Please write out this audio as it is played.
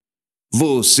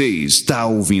Você está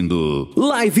ouvindo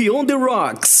Live on the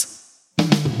Rocks.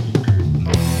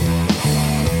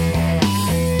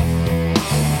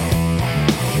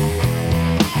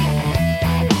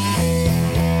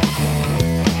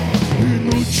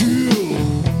 Inútil,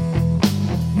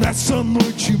 nessa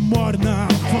noite morna,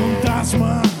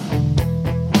 fantasma,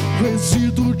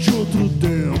 resíduo de outro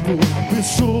tempo.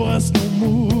 Pessoas não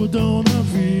mudam na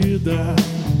vida,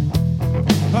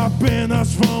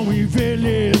 apenas vão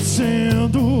envelhecendo.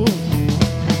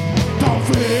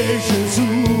 Talvez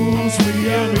Jesus me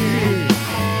ame,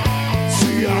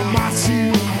 se amasse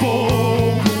um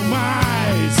pouco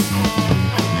mais.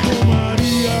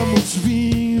 Tomaríamos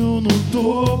vinho no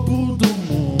topo do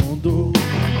mundo.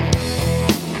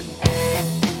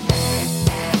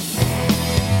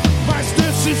 Mas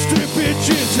desse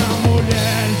striptease a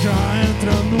mulher já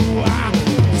entra no ar.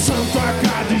 Santo a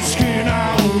cada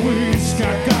esquina, uísque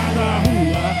a cada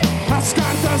rua. As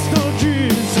cartas não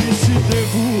dizem se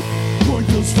devo,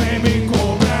 muitos vêm me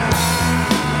cobrar.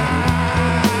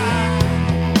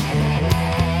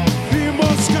 E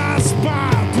moscas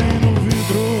batem no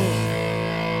vidro,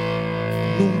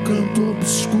 num canto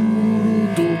obscuro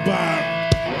do bar.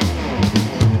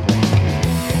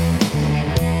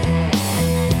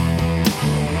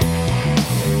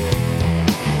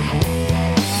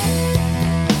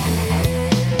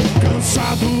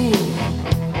 Cansado,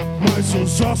 mas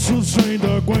os ossos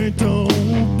ainda aguentam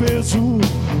o peso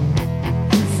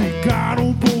de ficar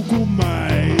um pouco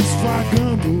mais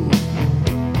vagando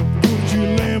por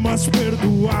dilemas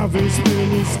perdoáveis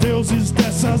pelos deuses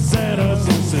dessas eras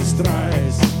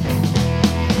ancestrais.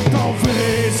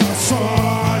 Talvez a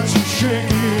sorte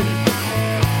chegue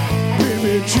e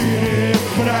me tire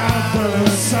pra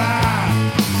dançar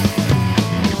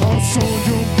ao som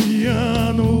de um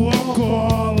piano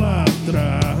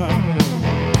alcoólatra.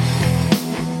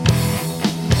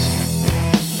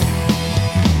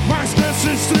 Mas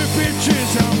nesse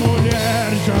striptease a mulher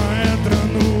já entra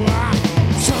no ar.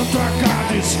 Santo a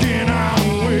cada esquina,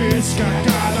 uísque a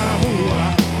cada rua.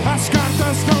 As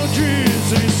cartas não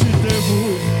dizem se devo,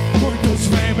 muitos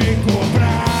vêm me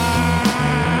cobrar.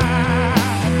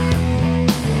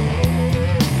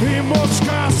 E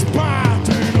moscas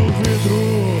batem no vidro,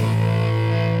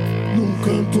 num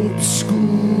canto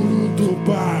obscuro do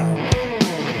bar.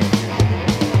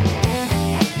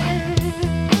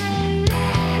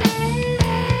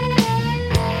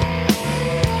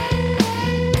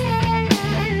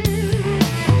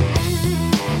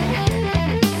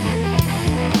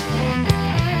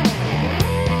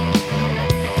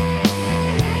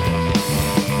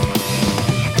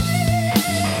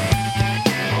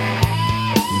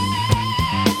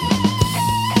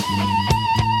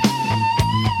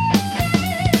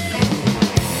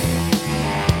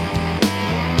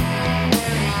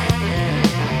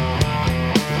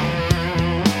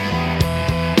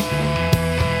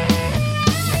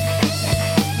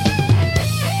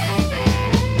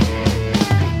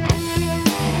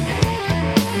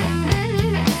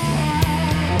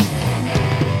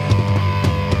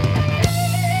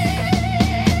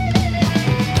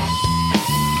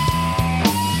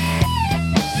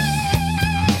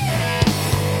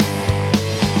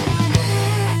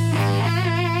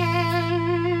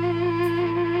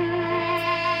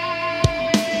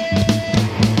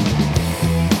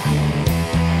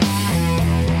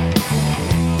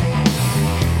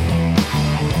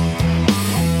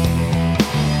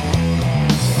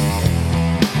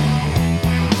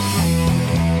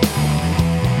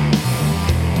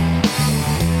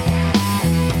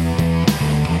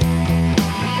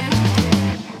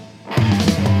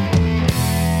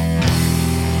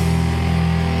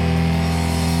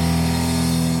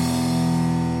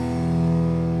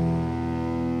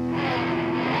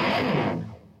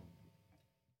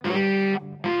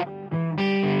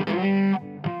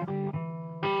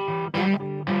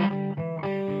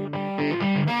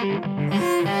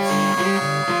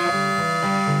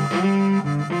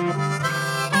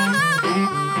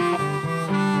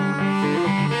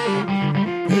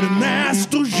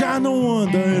 Ernesto já não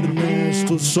anda,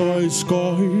 Ernesto só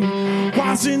escorre.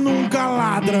 Quase nunca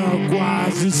ladra,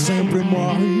 quase sempre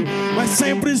morre. Mas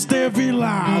sempre esteve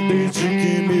lá desde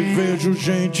que me vejo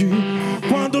gente.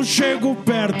 Quando chego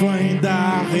perto ainda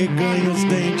arreganha os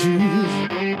dentes.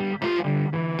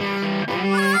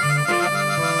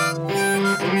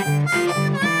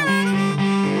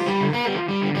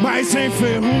 Mas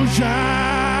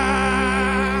enferrujar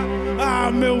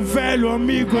meu velho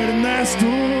amigo Ernesto,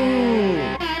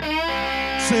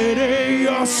 serei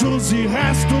ossos e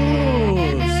restos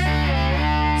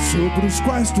sobre os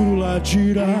quais tu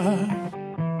latirás.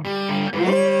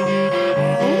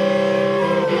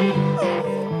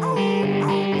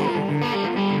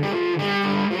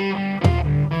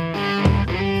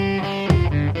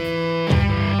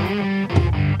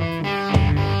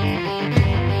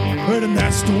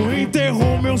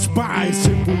 enterrou meus pais,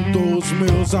 sepultou os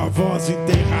meus avós,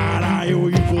 enterrará eu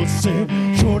e você,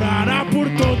 chorará por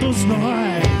todos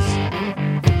nós.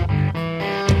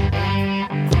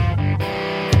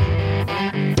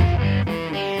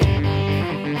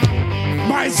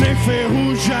 Mas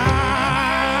enferrujar,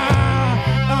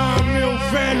 meu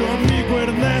velho amigo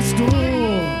Ernesto,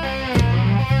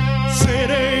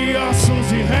 serei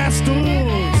ossos e restos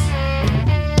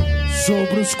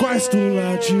sobre os quais tu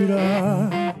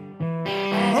latirás.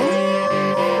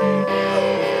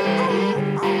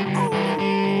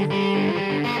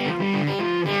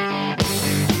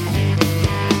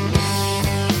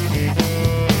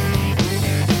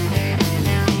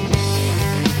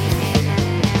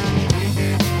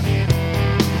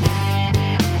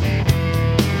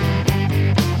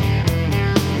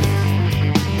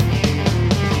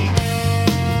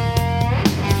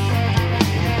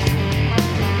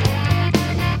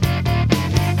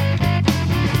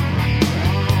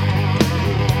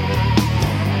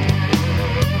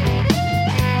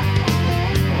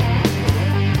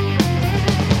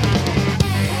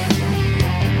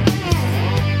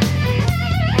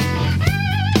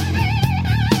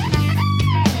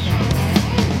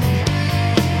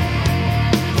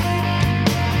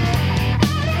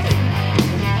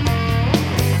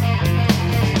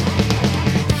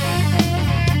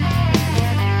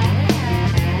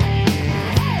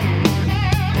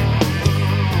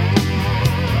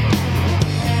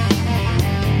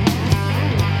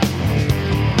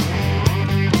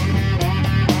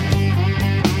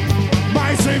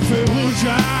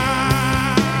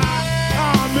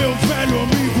 Meu velho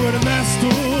amigo Ernesto,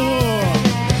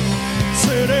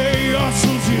 serei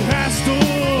ossos e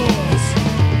restos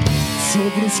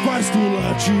sobre os quais tu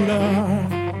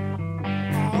latirás.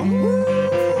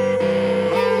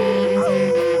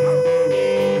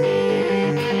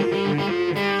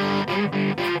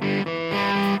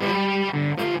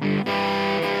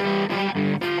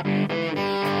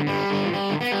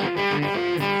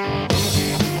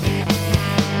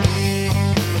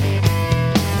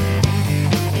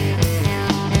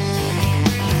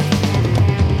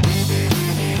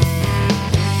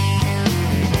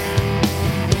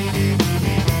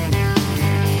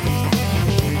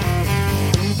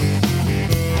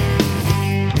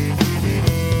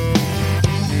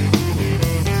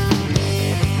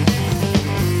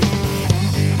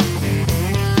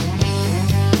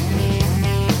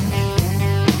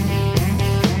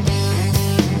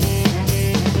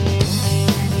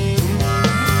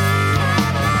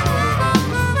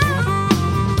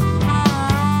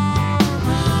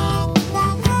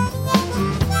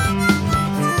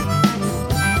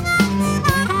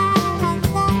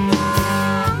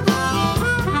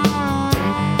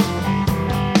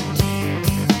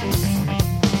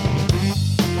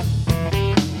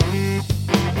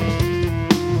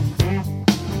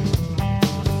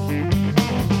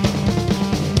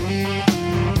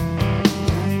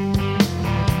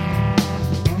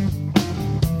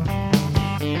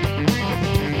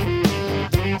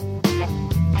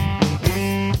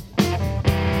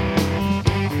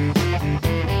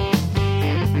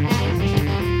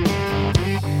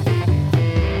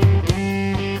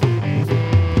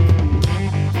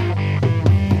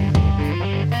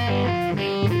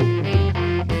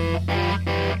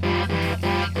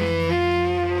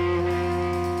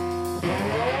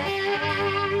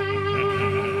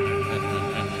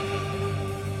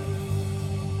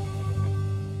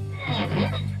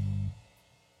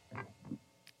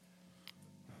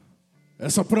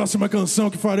 Essa próxima canção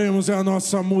que faremos é a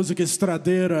nossa música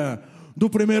estradeira do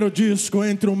primeiro disco,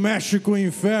 Entre o México e o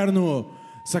Inferno.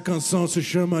 Essa canção se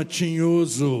chama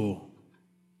Tinhoso.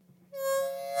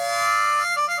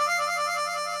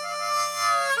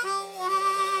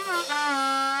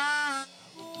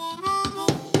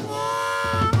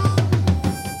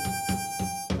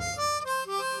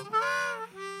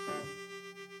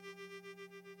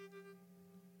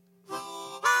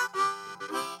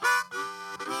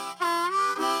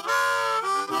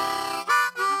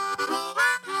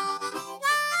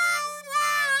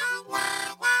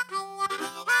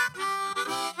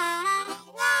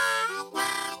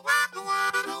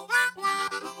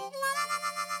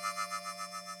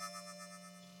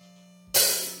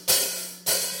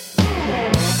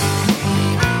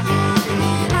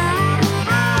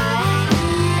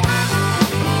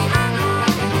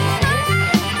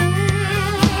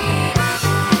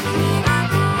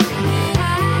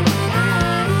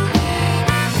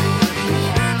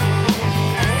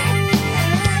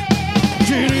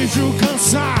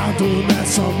 Cansado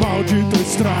nessa maldita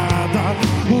estrada,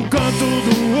 o canto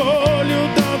do olho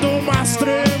dando umas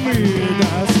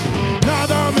tremidas.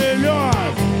 Nada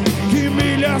melhor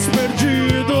dias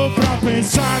perdido pra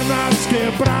pensar nas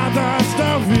quebradas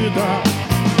da vida,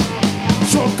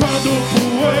 jogando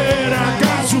poeira,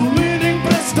 gasolina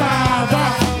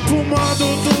emprestada, fumando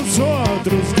dos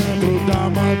outros dentro da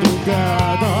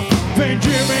madrugada. Vendi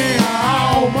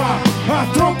minha alma a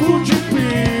troco de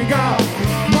pinga,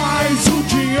 mas o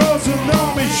tinhoso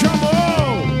não me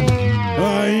chamou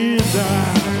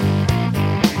ainda.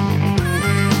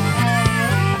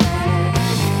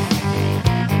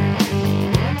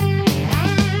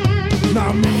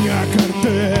 Na minha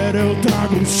carteira eu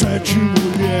trago 7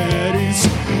 mulheres,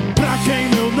 pra quem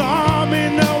meu nome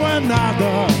não é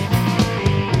nada,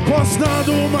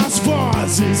 postando umas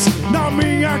vozes na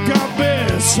minha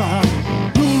cabeça,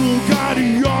 no lugar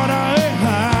e hora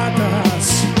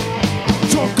erradas,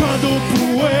 jogando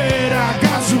poeira,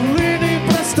 gasolina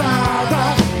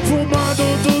emprestada, fumando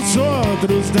dos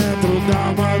outros dentro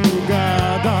da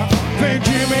madrugada.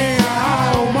 Vendi minha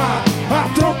alma a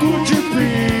troco de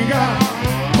pinga,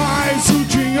 mas o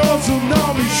tinhoso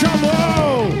não me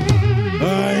chamou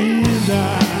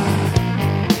ainda.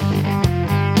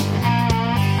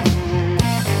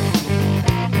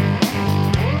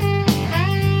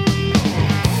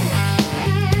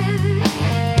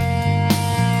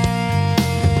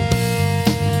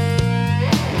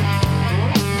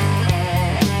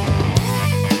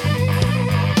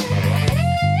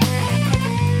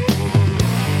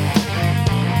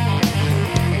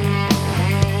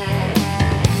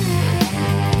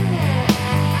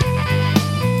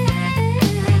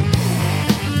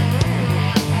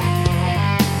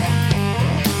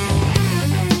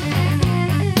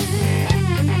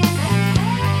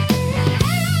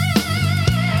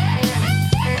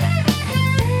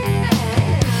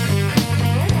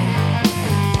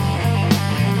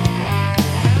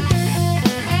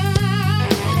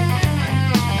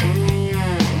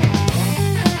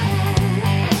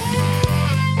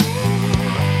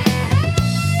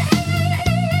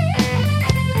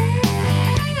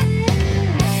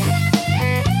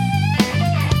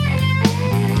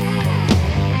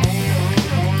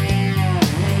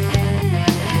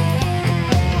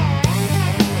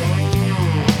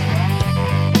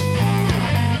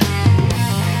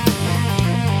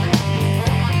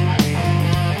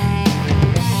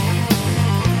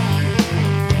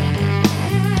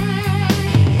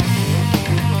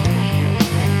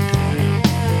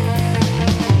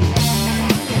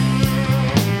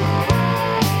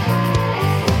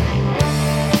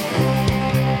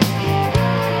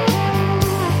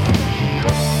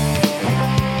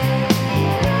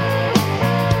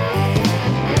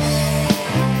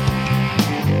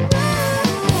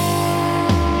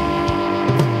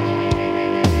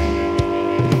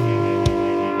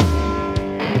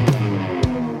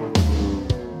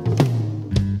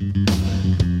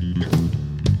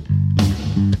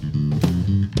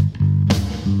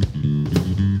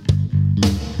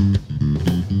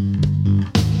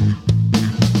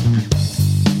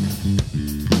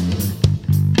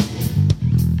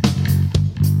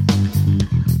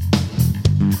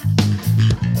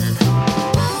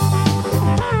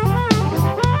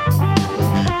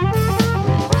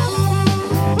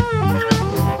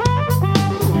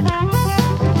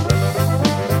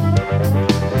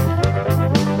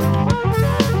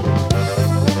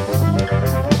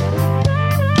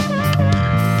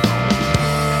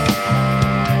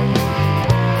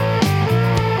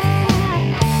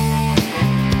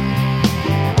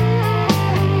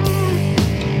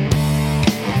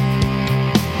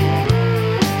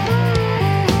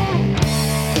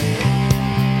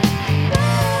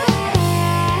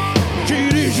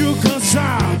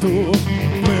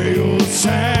 meio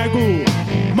cego,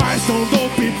 mas não dou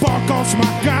pipoca aos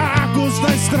macacos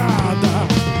da estrada,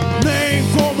 nem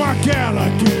como aquela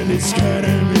que eles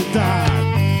querem me dar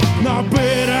na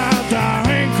beira da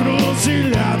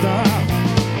encruzilhada,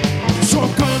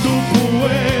 jogando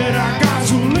poeira,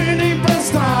 gasolina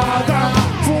emprestada,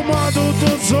 fumando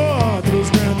dos outros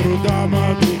dentro da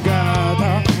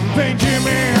madrugada. Vendi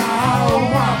minha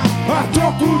alma a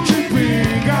troco de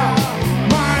pinga,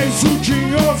 mas o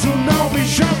tinhoso não me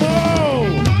chamou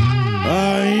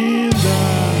ainda.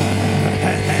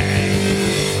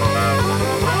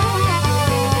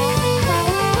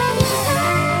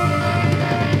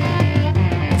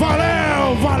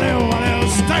 Valeu, valeu, valeu,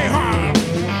 stay hard.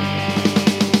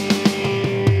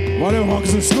 Valeu, Rox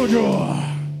Studio.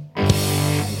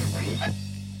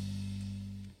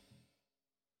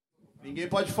 Ninguém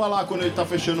pode falar quando ele tá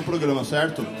fechando o programa,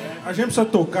 certo? A gente precisa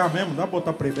tocar mesmo, dá pra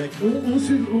botar playback.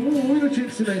 Um minutinho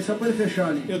de silêncio, só pra ele fechar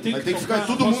ali. Eu tenho que ficar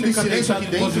todo mundo em silêncio aqui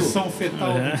dentro. Posição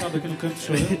fetal, deitado aqui no canto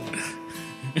chorando.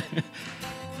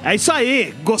 É isso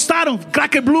aí, gostaram?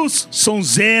 Cracker Blues,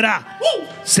 sonzeira.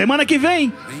 Semana que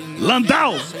vem,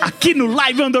 Landau, aqui no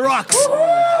Live on the Rocks.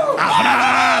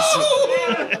 Abraço.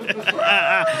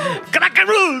 Cracker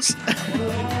Blues.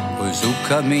 Pois o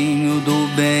caminho do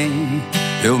bem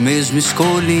eu mesmo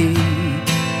escolhi.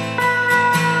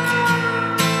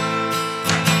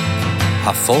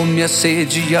 A fome, a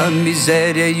sede, a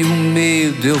miséria e o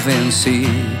medo eu venci.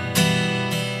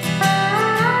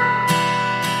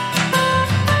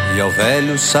 E ao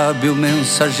velho sábio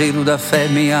mensageiro da fé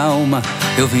minha alma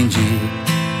eu vendi.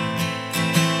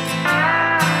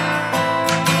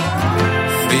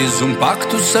 Fiz um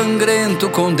pacto sangrento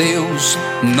com Deus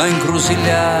na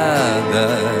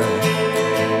encruzilhada.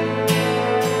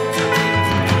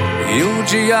 E o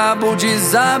diabo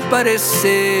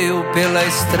desapareceu pela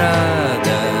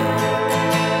estrada.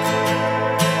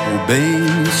 O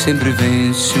bem sempre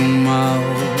vence o mal.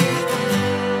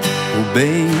 O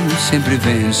bem sempre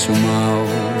vence o mal.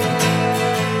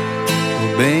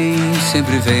 O bem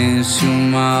sempre vence o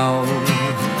mal. O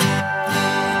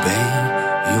bem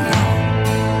e o mal.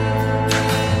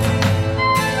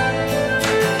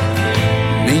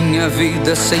 Minha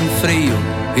vida sem freio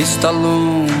está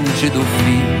longe do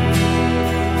fim.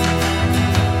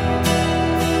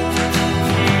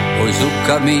 Pois o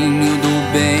caminho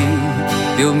do bem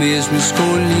eu mesmo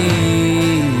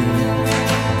escolhi.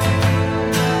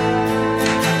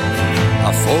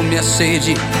 A fome, a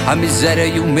sede, a miséria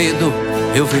e o medo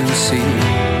eu venci.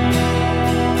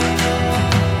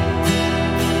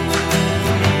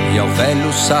 E ao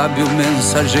velho sábio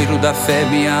mensageiro da fé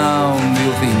minha alma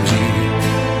eu vendi.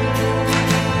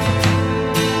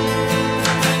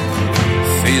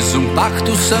 Fiz um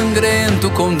pacto sangrento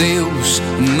com Deus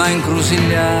na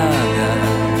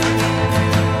encruzilhada.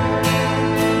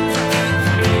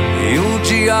 E o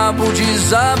diabo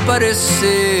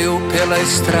desapareceu pela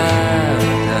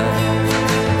estrada.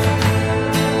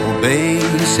 O bem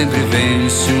sempre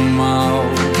vence o mal.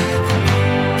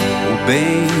 O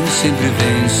bem sempre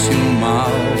vence o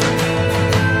mal.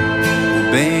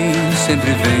 O bem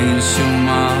sempre vence o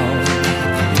mal.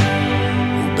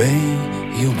 O bem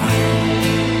e o mal.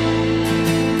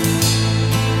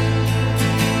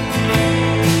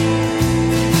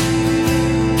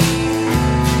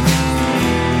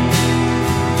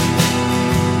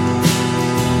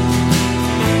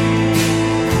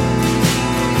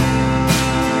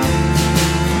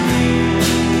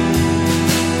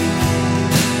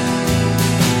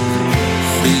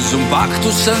 Fiz um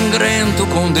pacto sangrento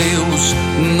com Deus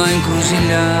na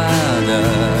encruzilhada.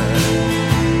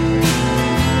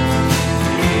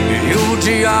 E o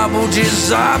diabo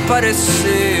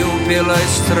desapareceu pela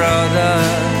estrada.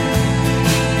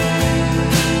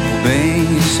 O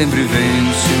bem sempre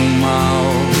vence o mal.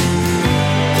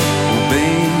 O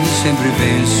bem sempre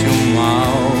vence o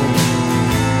mal.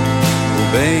 O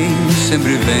bem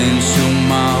sempre vence o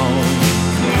mal.